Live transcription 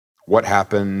what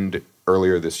happened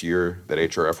earlier this year that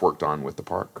HRF worked on with the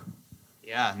park?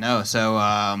 Yeah, no. So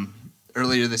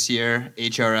earlier this year,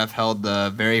 HRF held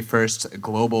the very first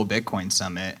global Bitcoin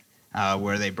summit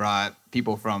where they brought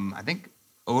people from, I think,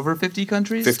 over 50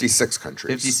 countries? 56 countries.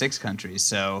 56 countries.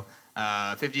 So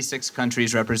 56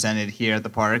 countries represented here at the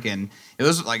park. And it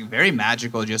was like very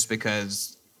magical just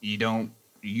because you don't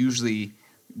usually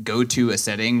go to a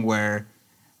setting where,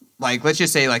 like, let's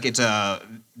just say like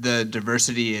the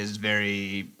diversity is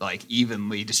very like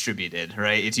evenly distributed,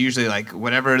 right? It's usually like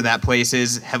whatever that place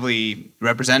is heavily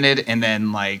represented, and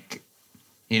then like,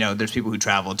 you know, there's people who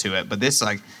travel to it. But this,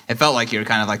 like, it felt like you're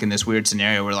kind of like in this weird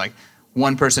scenario where like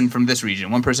one person from this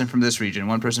region, one person from this region,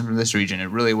 one person from this region. It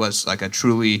really was like a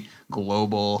truly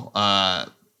global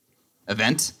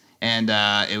event, and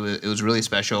it was really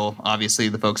special. Obviously,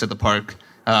 the folks at the park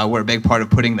were a big part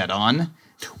of putting that on.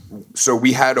 So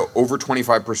we had over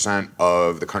 25%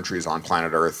 of the countries on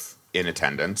planet Earth in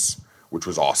attendance, which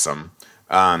was awesome.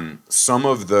 Some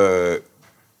of the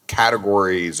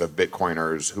categories of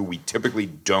Bitcoiners who we typically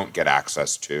don't get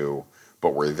access to,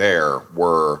 but were there,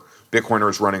 were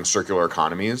Bitcoiners running circular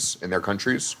economies in their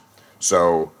countries.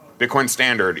 So Bitcoin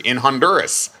Standard in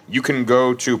Honduras, you can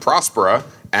go to Prospera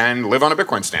and live on a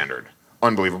Bitcoin Standard.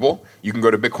 Unbelievable. You can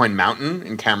go to Bitcoin Mountain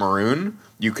in Cameroon.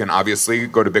 You can obviously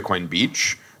go to Bitcoin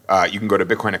Beach. You can go to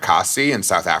Bitcoin Akasi in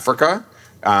South Africa.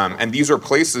 And these are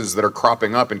places that are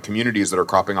cropping up and communities that are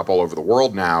cropping up all over the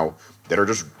world now that are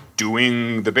just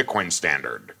doing the Bitcoin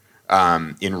Standard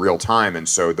in real time. And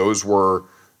so those were,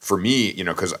 for me, you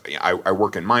know, because I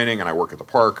work in mining and I work at the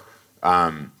park,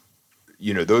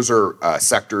 you know, those are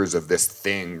sectors of this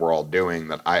thing we're all doing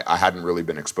that I hadn't really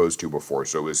been exposed to before.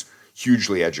 So it was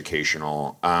hugely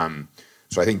educational.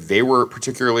 So I think they were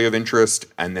particularly of interest.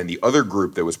 And then the other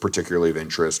group that was particularly of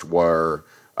interest were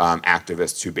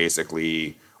activists who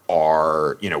basically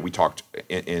are, you know, we talked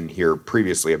in here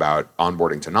previously about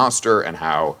onboarding to Nostr and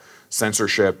how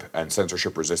censorship and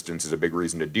censorship resistance is a big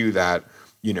reason to do that.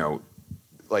 You know,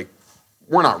 like,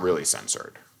 we're not really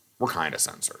censored. We're kind of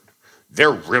censored.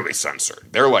 They're really censored.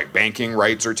 They're like, banking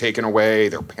rights are taken away.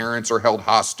 Their parents are held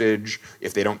hostage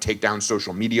if they don't take down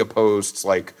social media posts.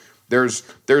 Like, there's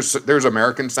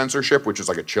American censorship, which is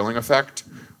like a chilling effect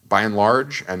by and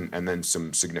large, and then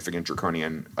some significant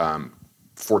draconian,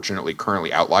 fortunately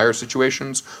currently outlier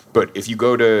situations. But if you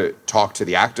go to talk to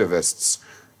the activists,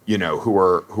 you know, who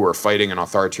are fighting an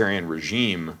authoritarian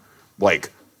regime,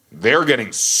 like, they're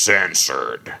getting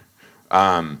censored.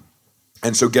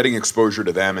 And so getting exposure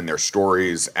to them and their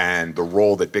stories and the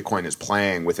role that Bitcoin is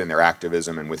playing within their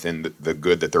activism and within the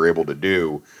good that they're able to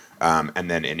do,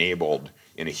 and then enabled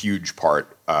in a huge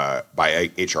part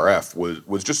by HRF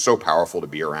was just so powerful to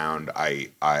be around. I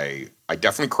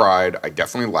definitely cried. I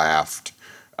definitely laughed.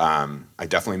 I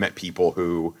definitely met people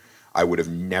who I would have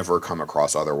never come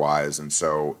across otherwise. And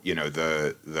so, you know,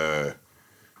 the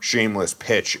shameless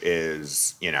pitch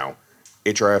is, you know,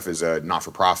 HRF is a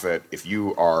not-for-profit. If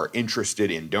you are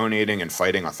interested in donating and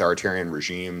fighting authoritarian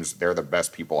regimes, they're the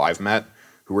best people I've met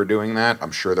who are doing that.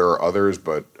 I'm sure there are others,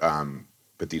 but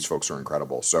these folks are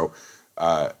incredible. So,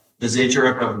 does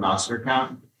HRF have a Nostr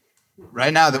account?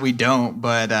 Right now that we don't,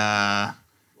 but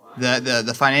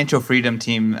the financial freedom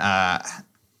team,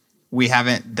 we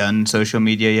haven't done social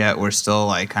media yet. We're still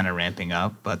like kind of ramping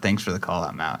up. But thanks for the call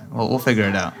out, Matt. We'll figure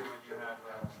it out.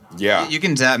 Yeah, you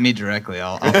can zap me directly.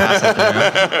 I'll pass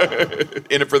it through.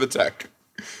 In it for the tech.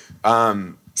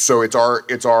 So it's our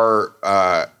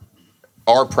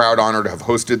proud honor to have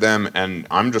hosted them, and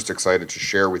I'm just excited to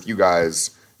share with you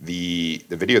guys the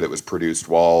video that was produced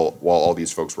while all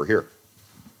these folks were here.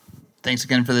 Thanks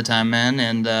again for the time, man.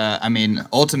 And I mean,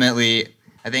 ultimately,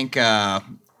 I think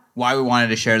why we wanted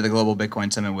to share the Global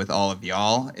Bitcoin Summit with all of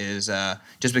y'all is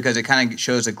just because it kind of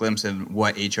shows a glimpse of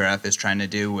what HRF is trying to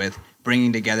do with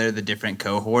bringing together the different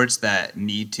cohorts that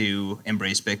need to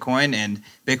embrace Bitcoin, and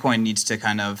Bitcoin needs to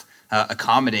kind of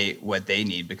accommodate what they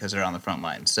need because they're on the front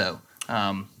line. So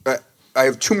I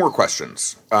have two more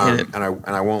questions, and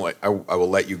I will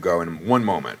let you go in one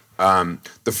moment.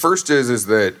 The first is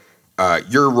that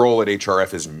your role at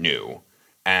HRF is new,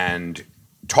 and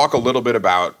talk a little bit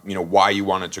about, you know, why you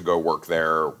wanted to go work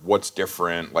there, what's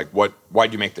different, like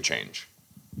why'd you make the change?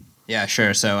 Yeah,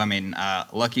 sure. So, I mean,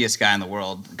 luckiest guy in the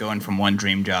world, going from one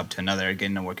dream job to another,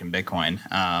 getting to work in Bitcoin.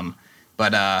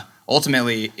 But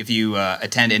ultimately, if you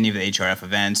attend any of the HRF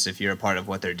events, if you're a part of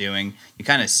what they're doing, you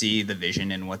kind of see the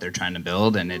vision and what they're trying to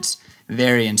build, and it's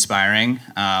very inspiring.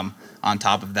 On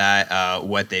top of that,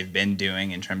 what they've been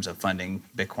doing in terms of funding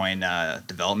Bitcoin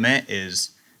development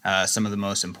is some of the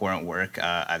most important work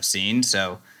I've seen.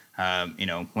 So, you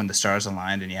know, when the stars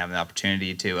aligned and you have the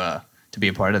opportunity to be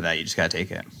a part of that. You just got to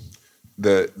take it.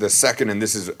 The second, and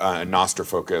this is a Nostr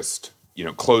focused,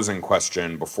 closing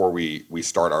question before we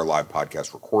start our live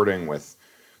podcast recording with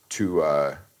two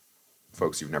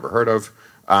folks you've never heard of,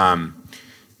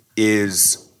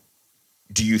 is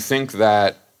do you think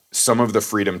that some of the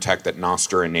freedom tech that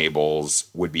Nostr enables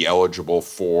would be eligible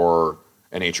for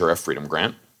an HRF Freedom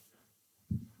Grant?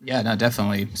 Yeah, no,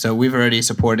 definitely. So we've already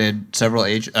supported several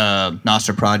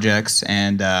Nostr projects,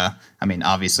 and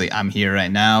obviously I'm here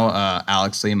right now.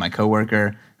 Alex Lee, my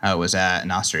coworker, was at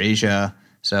Nostr Asia,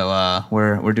 so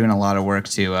we're doing a lot of work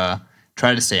to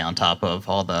try to stay on top of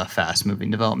all the fast-moving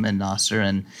development in Nostr.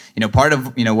 And part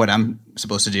of what I'm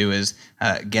supposed to do is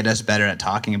get us better at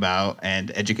talking about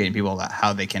and educating people about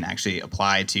how they can actually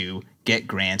apply to get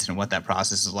grants and what that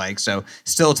process is like. So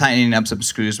still tightening up some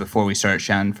screws before we start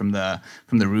shouting from the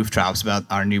rooftops about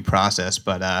our new process.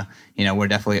 But we're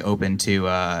definitely open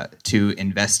to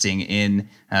investing in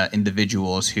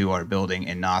individuals who are building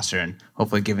in Nostr and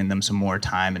hopefully giving them some more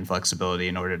time and flexibility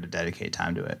in order to dedicate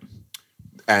time to it.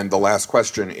 And the last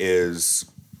question is,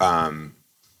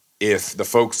 if the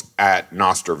folks at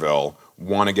Nostrville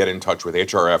want to get in touch with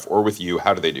HRF or with you,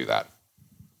 how do they do that?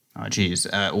 Oh, geez.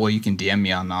 Well, you can DM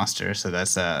me on Nostr, so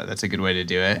that's a good way to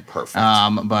do it. Perfect.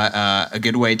 But a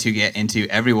good way to get into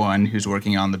everyone who's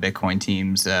working on the Bitcoin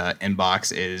team's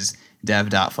inbox is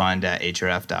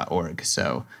dev.fund@hrf.org.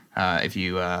 So if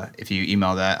you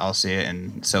email that, I'll see it,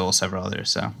 and so will several others.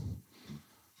 So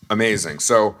amazing.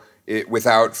 So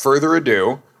without further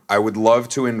ado, I would love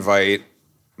to invite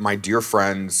my dear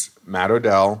friends Matt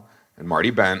Odell and Marty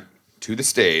Bent to the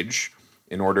stage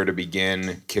in order to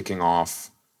begin kicking off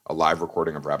a live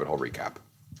recording of Rabbit Hole Recap.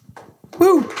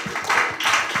 Woo!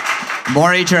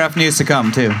 More HRF news to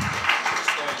come, too.